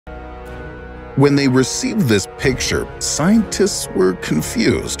When they received this picture, scientists were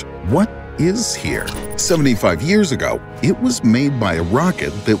confused. What is here? 75 years ago, it was made by a rocket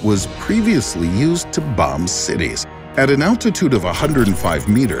that was previously used to bomb cities. At an altitude of 105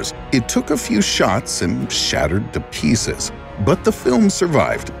 meters, it took a few shots and shattered to pieces. But the film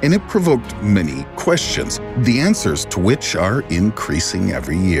survived, and it provoked many questions, the answers to which are increasing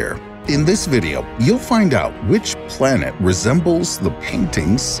every year. In this video, you'll find out which planet resembles the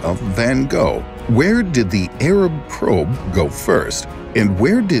paintings of Van Gogh, where did the Arab probe go first, and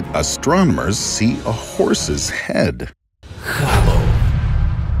where did astronomers see a horse's head? Hubble.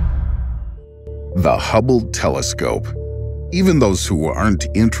 The Hubble Telescope. Even those who aren't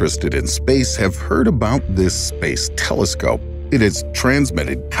interested in space have heard about this space telescope. It has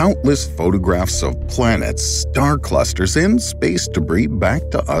transmitted countless photographs of planets, star clusters, and space debris back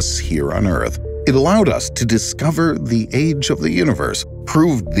to us here on Earth. It allowed us to discover the age of the universe,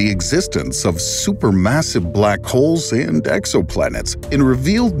 proved the existence of supermassive black holes and exoplanets, and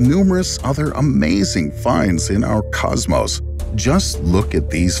revealed numerous other amazing finds in our cosmos. Just look at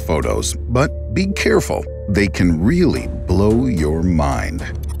these photos, but be careful. They can really blow your mind.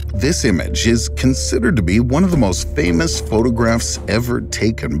 This image is considered to be one of the most famous photographs ever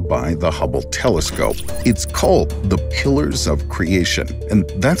taken by the Hubble Telescope. It's called the Pillars of Creation, and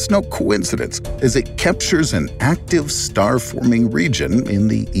that's no coincidence, as it captures an active star-forming region in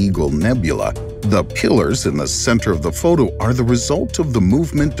the Eagle Nebula. The pillars in the center of the photo are the result of the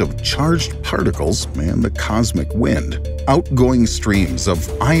movement of charged particles and the cosmic wind. Outgoing streams of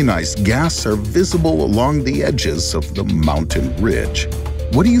ionized gas are visible along the edges of the mountain ridge.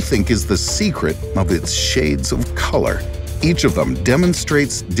 What do you think is the secret of its shades of color? Each of them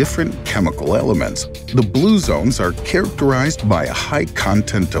demonstrates different chemical elements. The blue zones are characterized by a high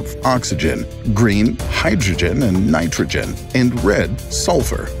content of oxygen, green, hydrogen and nitrogen, and red,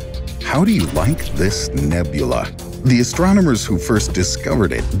 sulfur. How do you like this nebula? The astronomers who first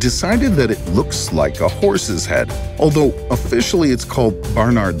discovered it decided that it looks like a horse's head, although officially it's called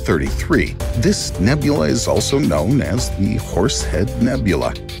Barnard 33. This nebula is also known as the Horsehead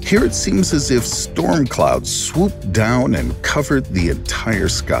Nebula. Here it seems as if storm clouds swooped down and covered the entire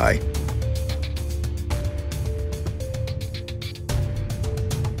sky.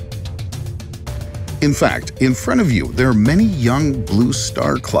 In fact, in front of you there are many young blue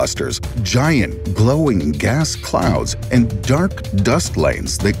star clusters, giant glowing gas clouds, and dark dust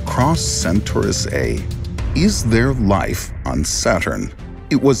lanes that cross Centaurus A. Is there life on Saturn?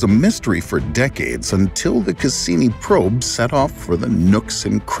 It was a mystery for decades until the Cassini probe set off for the nooks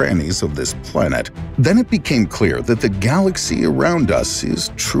and crannies of this planet. Then it became clear that the galaxy around us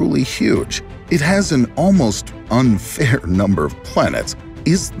is truly huge. It has an almost unfair number of planets.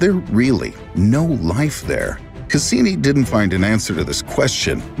 Is there really no life there? Cassini didn't find an answer to this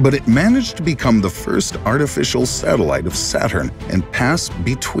question, but it managed to become the first artificial satellite of Saturn and pass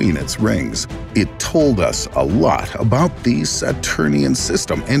between its rings. It told us a lot about the Saturnian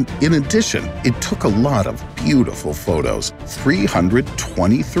system, and in addition, it took a lot of beautiful photos,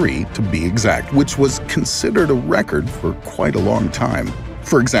 323 to be exact, which was considered a record for quite a long time.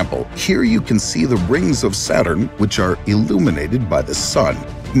 For example, here you can see the rings of Saturn, which are illuminated by the sun.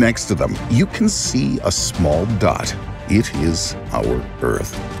 Next to them, you can see a small dot. It is our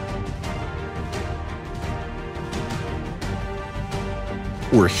Earth.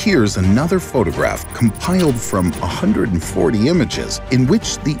 Or here's another photograph compiled from 140 images in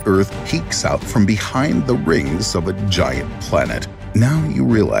which the Earth peeks out from behind the rings of a giant planet. Now you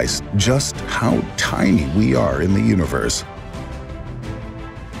realize just how tiny we are in the universe.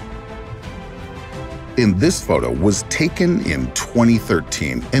 And this photo was taken in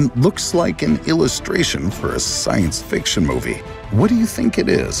 2013 and looks like an illustration for a science fiction movie. What do you think it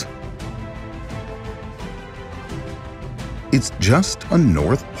is? It's just a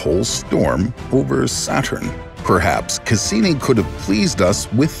North Pole storm over Saturn. Perhaps Cassini could have pleased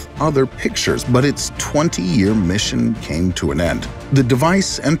us with other pictures, but its 20-year mission came to an end. The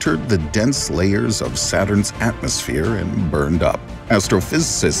device entered the dense layers of Saturn's atmosphere and burned up.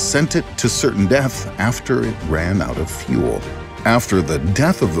 Astrophysicists sent it to certain death after it ran out of fuel. After the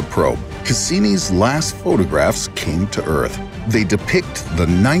death of the probe, Cassini's last photographs came to Earth. They depict the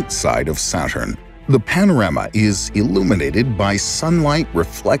night side of Saturn. The panorama is illuminated by sunlight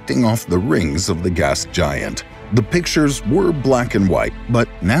reflecting off the rings of the gas giant. The pictures were black and white, but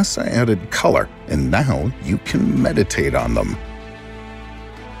NASA added color, and now you can meditate on them.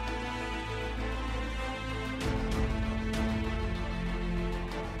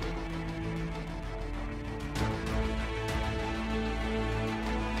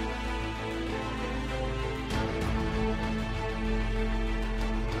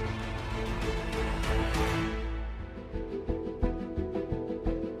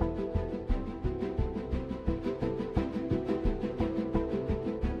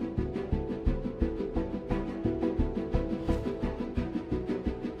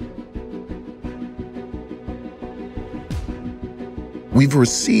 we've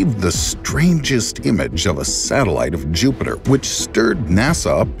received the strangest image of a satellite of Jupiter, which stirred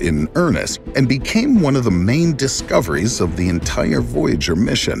NASA up in earnest and became one of the main discoveries of the entire Voyager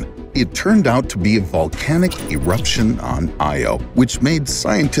mission. It turned out to be a volcanic eruption on Io, which made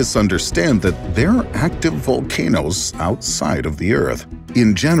scientists understand that there are active volcanoes outside of the Earth.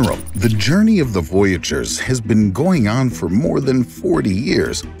 In general, the journey of the Voyagers has been going on for more than 40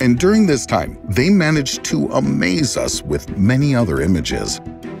 years, and during this time, they managed to amaze us with many other images.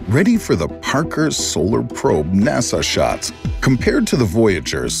 Ready for the Parker Solar Probe NASA shots. Compared to the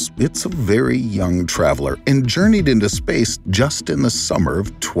Voyagers, it's a very young traveler and journeyed into space just in the summer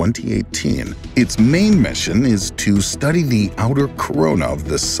of 2018. Its main mission is to study the outer corona of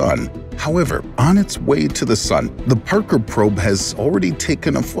the Sun. However, on its way to the Sun, the Parker probe has already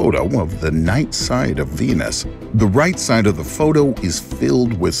taken a photo of the night side of Venus. The right side of the photo is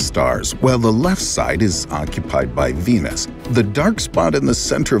filled with stars, while the left side is occupied by Venus. The dark spot in the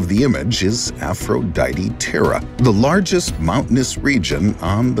center of the image is Aphrodite Terra, the largest mountainous region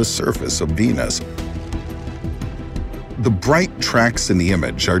on the surface of Venus. The bright tracks in the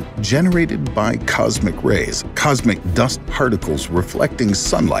image are generated by cosmic rays, cosmic dust particles reflecting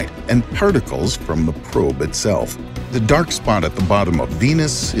sunlight, and particles from the probe itself. The dark spot at the bottom of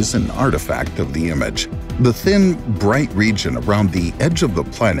Venus is an artifact of the image. The thin, bright region around the edge of the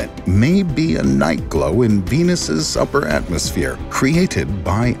planet may be a night glow in Venus's upper atmosphere, created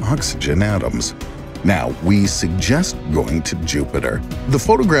by oxygen atoms. Now, we suggest going to Jupiter. The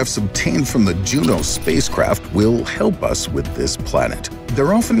photographs obtained from the Juno spacecraft will help us with this planet.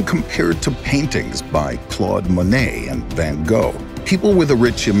 They're often compared to paintings by Claude Monet and Van Gogh. People with a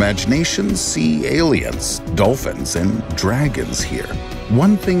rich imagination see aliens, dolphins, and dragons here.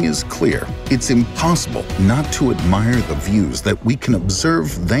 One thing is clear, it's impossible not to admire the views that we can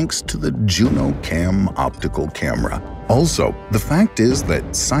observe thanks to the Juno Cam optical camera. Also, the fact is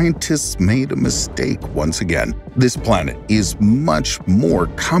that scientists made a mistake once again. This planet is much more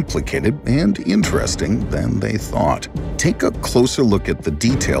complicated and interesting than they thought. Take a closer look at the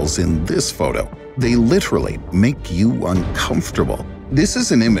details in this photo. They literally make you uncomfortable. This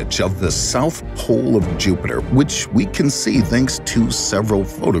is an image of the south pole of Jupiter, which we can see thanks to several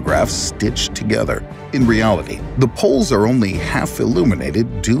photographs stitched together. In reality, the poles are only half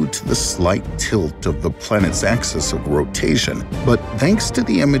illuminated due to the slight tilt of the planet's axis of rotation, but thanks to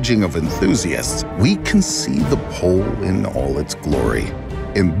the imaging of enthusiasts, we can see the pole in all its glory.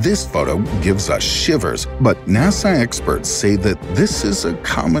 And this photo gives us shivers, but NASA experts say that this is a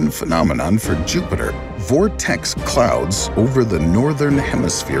common phenomenon for Jupiter, vortex clouds over the northern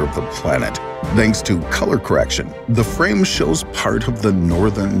hemisphere of the planet. Thanks to color correction, the frame shows part of the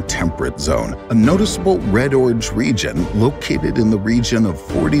northern temperate zone, a noticeable red-orange region located in the region of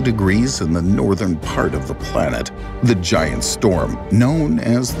 40 degrees in the northern part of the planet. The giant storm, known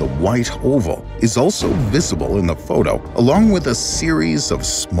as the White Oval, is also visible in the photo, along with a series of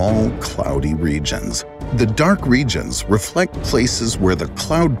small cloudy regions. The dark regions reflect places where the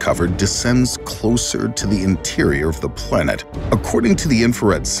cloud cover descends closer to the interior of the planet. According to the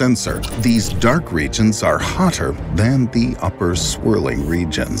infrared sensor, these dark regions are hotter than the upper swirling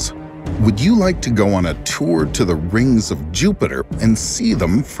regions. Would you like to go on a tour to the rings of Jupiter and see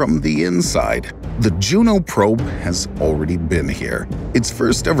them from the inside? The Juno probe has already been here. Its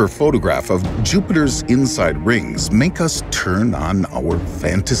first ever photograph of Jupiter's inside rings make us turn on our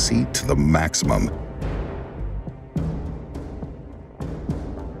fantasy to the maximum.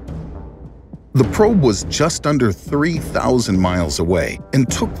 The probe was just under 3,000 miles away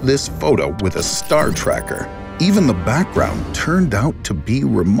and took this photo with a star tracker. Even the background turned out to be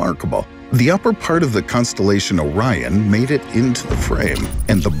remarkable. The upper part of the constellation Orion made it into the frame,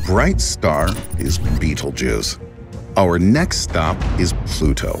 and the bright star is Betelgeuse. Our next stop is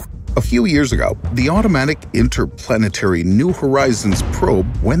Pluto. A few years ago, the automatic interplanetary New Horizons probe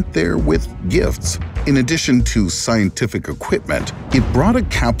went there with gifts. In addition to scientific equipment, it brought a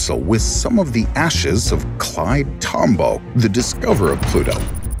capsule with some of the ashes of Clyde Tombaugh, the discoverer of Pluto.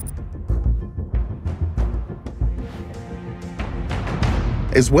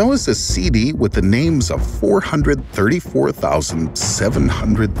 As well as a CD with the names of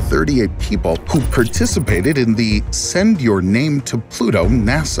 434,738 people who participated in the Send Your Name to Pluto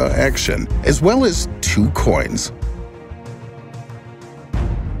NASA action, as well as 2 coins.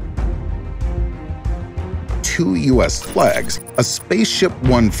 2 U.S. flags, a Spaceship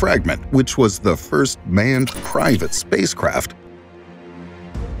One fragment, which was the first manned private spacecraft,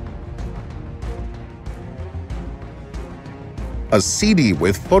 a CD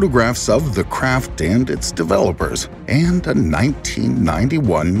with photographs of the craft and its developers, and a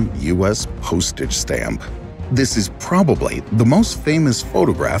 1991 U.S. postage stamp. This is probably the most famous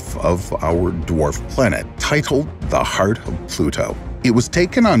photograph of our dwarf planet, titled the Heart of Pluto. It was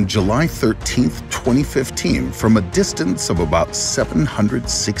taken on July 13, 2015, from a distance of about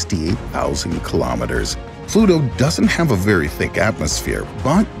 768,000 kilometers. Pluto doesn't have a very thick atmosphere,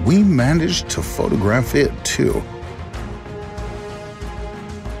 but we managed to photograph it too.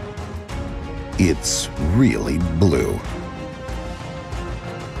 It's really blue.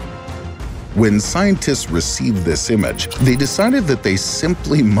 When scientists received this image, they decided that they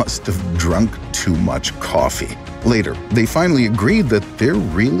simply must have drunk too much coffee. Later, they finally agreed that there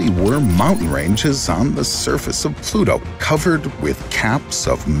really were mountain ranges on the surface of Pluto, covered with caps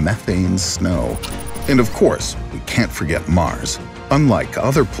of methane snow. And of course, we can't forget Mars. Unlike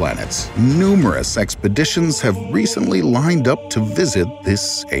other planets, numerous expeditions have recently lined up to visit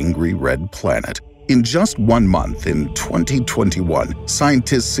this angry red planet. In just 1 month, in 2021,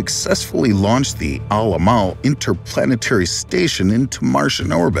 scientists successfully launched the Al-Amal interplanetary station into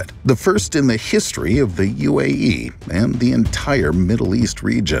Martian orbit, the first in the history of the UAE and the entire Middle East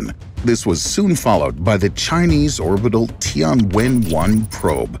region. This was soon followed by the Chinese orbital Tianwen-1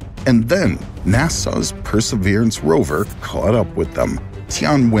 probe, and then NASA's Perseverance rover caught up with them.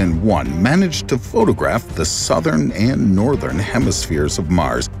 Tianwen-1 managed to photograph the southern and northern hemispheres of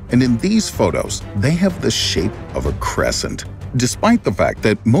Mars, and in these photos, they have the shape of a crescent. Despite the fact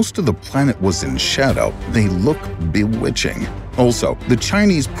that most of the planet was in shadow, they look bewitching. Also, the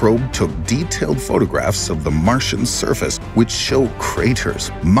Chinese probe took detailed photographs of the Martian surface, which show craters,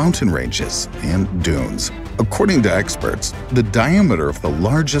 mountain ranges, and dunes. According to experts, the diameter of the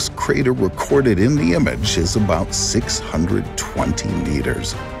largest crater recorded in the image is about 620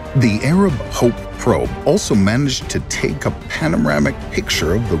 meters. The Arab Hope probe also managed to take a panoramic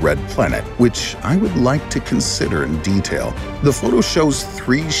picture of the red planet, which I would like to consider in detail. The photo shows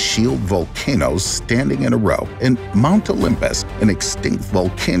 3 shield volcanoes standing in a row, and Mount Olympus, an extinct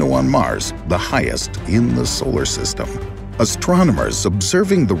volcano on Mars, the highest in the solar system. Astronomers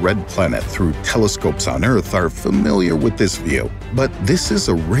observing the red planet through telescopes on Earth are familiar with this view, but this is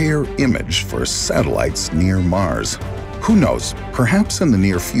a rare image for satellites near Mars. Who knows, perhaps in the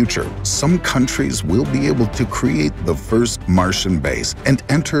near future, some countries will be able to create the first Martian base and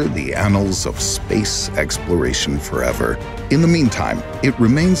enter the annals of space exploration forever. In the meantime, it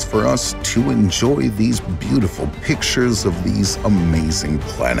remains for us to enjoy these beautiful pictures of these amazing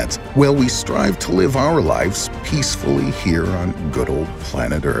planets, while we strive to live our lives peacefully here on good old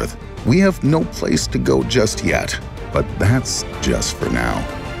planet Earth. We have no place to go just yet, but that's just for now.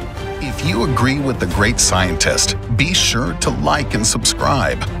 If you agree with the great scientist, be sure to like and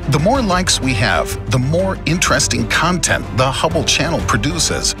subscribe. The more likes we have, the more interesting content the Hubble channel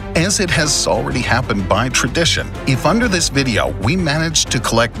produces, as it has already happened by tradition. If under this video we manage to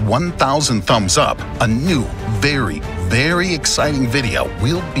collect 1,000 thumbs up, a new, very exciting video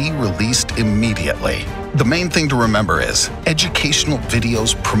will be released immediately. The main thing to remember is, educational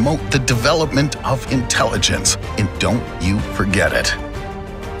videos promote the development of intelligence, and don't you forget it.